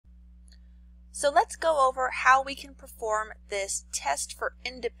So let's go over how we can perform this test for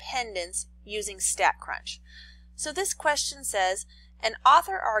independence using Statcrunch. So this question says, an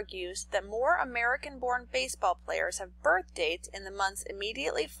author argues that more American-born baseball players have birth dates in the months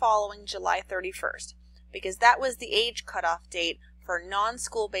immediately following July 31st, because that was the age cutoff date for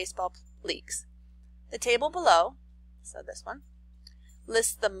non-school baseball leagues. The table below, so this one,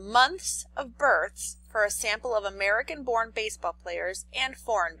 lists the months of births for a sample of American-born baseball players and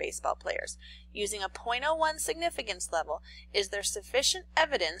foreign baseball players. Using a 0.01 significance level, is there sufficient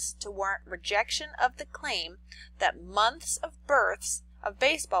evidence to warrant rejection of the claim that months of births of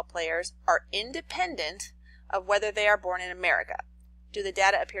baseball players are independent of whether they are born in America? Do the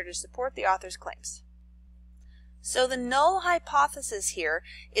data appear to support the author's claims? So the null hypothesis here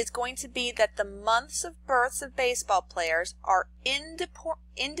is going to be that the months of births of baseball players are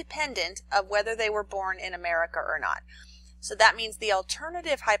independent of whether they were born in America or not. So that means the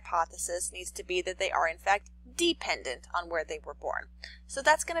alternative hypothesis needs to be that they are in fact dependent on where they were born. So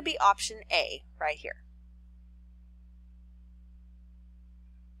that's going to be option A right here.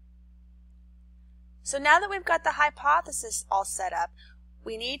 So now that we've got the hypothesis all set up,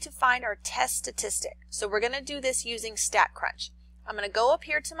 we need to find our test statistic. So we're going to do this using Statcrunch. I'm going to go up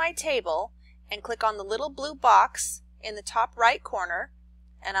here to my table and click on the little blue box in the top right corner,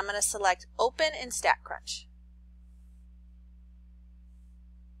 and I'm going to select Open in Statcrunch.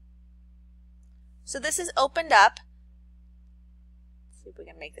 So this is opened up. Let's see if we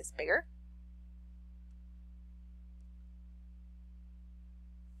can make this bigger.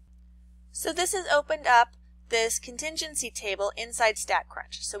 So this has opened up this contingency table inside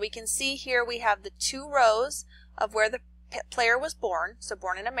Statcrunch. So we can see here we have the 2 rows of where the player was born, so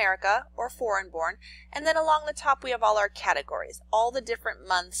born in America or foreign born, and then along the top we have all our categories, all the different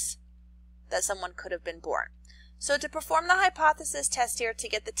months that someone could have been born. So to perform the hypothesis test here to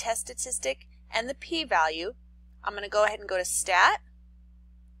get the test statistic and the p-value, I'm going to go ahead and go to Stat,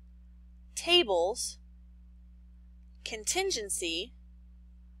 Tables, Contingency,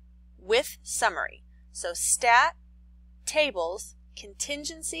 with Summary. So Stat, Tables,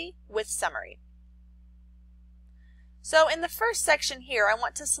 Contingency with Summary. So in the first section here, I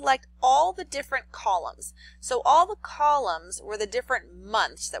want to select all the different columns. So all the columns were the different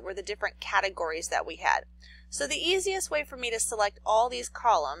months that were the different categories that we had. So the easiest way for me to select all these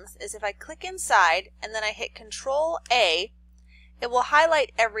columns is if I click inside and then I hit Control A, it will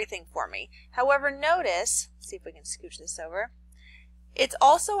highlight everything for me. However, notice, let's see if we can scooch this over, it's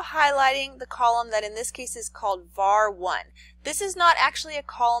also highlighting the column that in this case is called var1. This is not actually a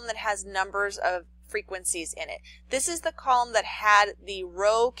column that has numbers of frequencies in it. This is the column that had the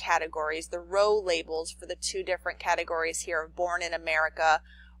row categories, the row labels for the 2 different categories here of born in America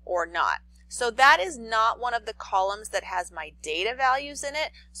or not. So that is not one of the columns that has my data values in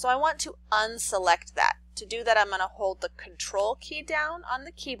it, so I want to unselect that. To do that, I'm going to hold the Control key down on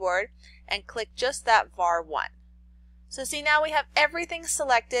the keyboard and click just that var1. So see, now we have everything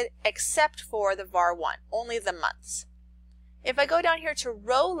selected except for the var1, only the months. If I go down here to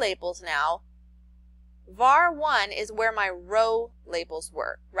row labels now, var1 is where my row labels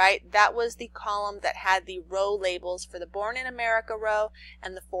were, right? That was the column that had the row labels for the born in America row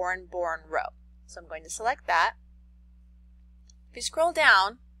and the foreign born row. So I'm going to select that. If you scroll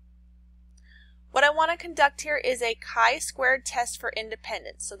down, what I want to conduct here is a chi-squared test for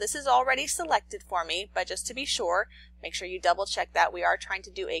independence. So this is already selected for me, but just to be sure, make sure you double check that. We are trying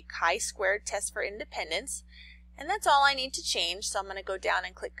to do a chi-squared test for independence. And that's all I need to change. So I'm going to go down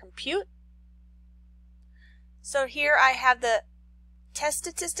and click Compute. So here I have the test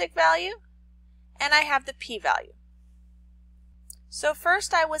statistic value and I have the p-value. So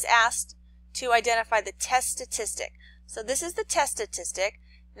first I was asked to identify the test statistic. So this is the test statistic,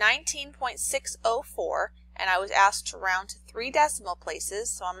 19.604, and I was asked to round to 3 decimal places,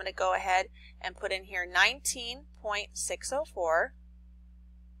 so I'm going to go ahead and put in here 19.604,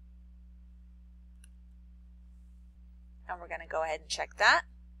 and we're going to go ahead and check that.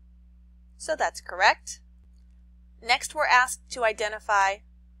 So that's correct. Next we're asked to identify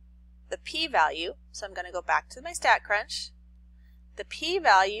the p-value, so I'm going to go back to my Statcrunch. The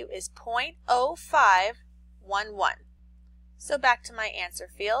p-value is 0.0511. So back to my answer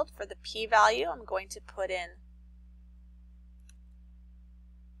field. For the p-value, I'm going to put in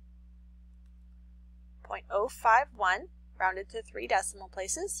 0.051, rounded to 3 decimal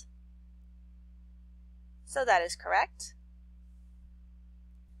places. So that is correct.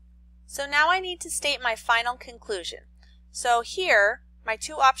 So now I need to state my final conclusion. So here, my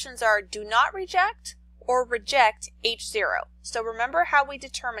 2 options are do not reject or reject H0. So remember how we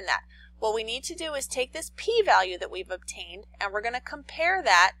determine that. What we need to do is take this p-value that we've obtained and we're going to compare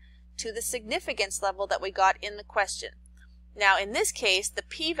that to the significance level that we got in the question. Now in this case, the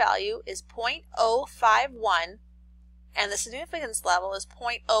p-value is 0.051 and the significance level is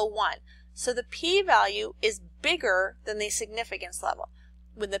 0.01. So the p-value is bigger than the significance level.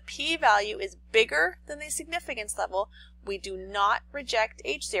 When the p-value is bigger than the significance level, we do not reject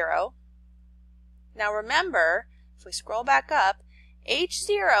H0. Now remember, if we scroll back up,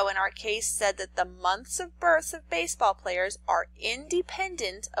 H0 in our case said that the months of births of baseball players are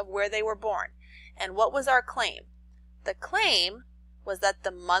independent of where they were born. And what was our claim? The claim was that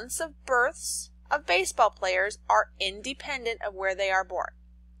the months of births of baseball players are independent of where they are born.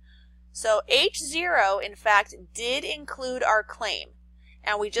 So H0 in fact did include our claim,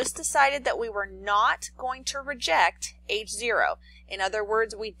 and we just decided that we were not going to reject H0. In other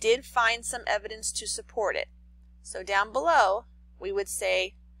words, we did find some evidence to support it. So down below we would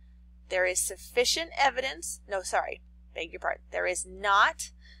say there is sufficient evidence, there is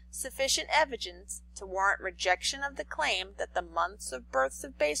not sufficient evidence to warrant rejection of the claim that the months of births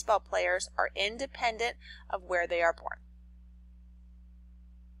of baseball players are independent of where they are born.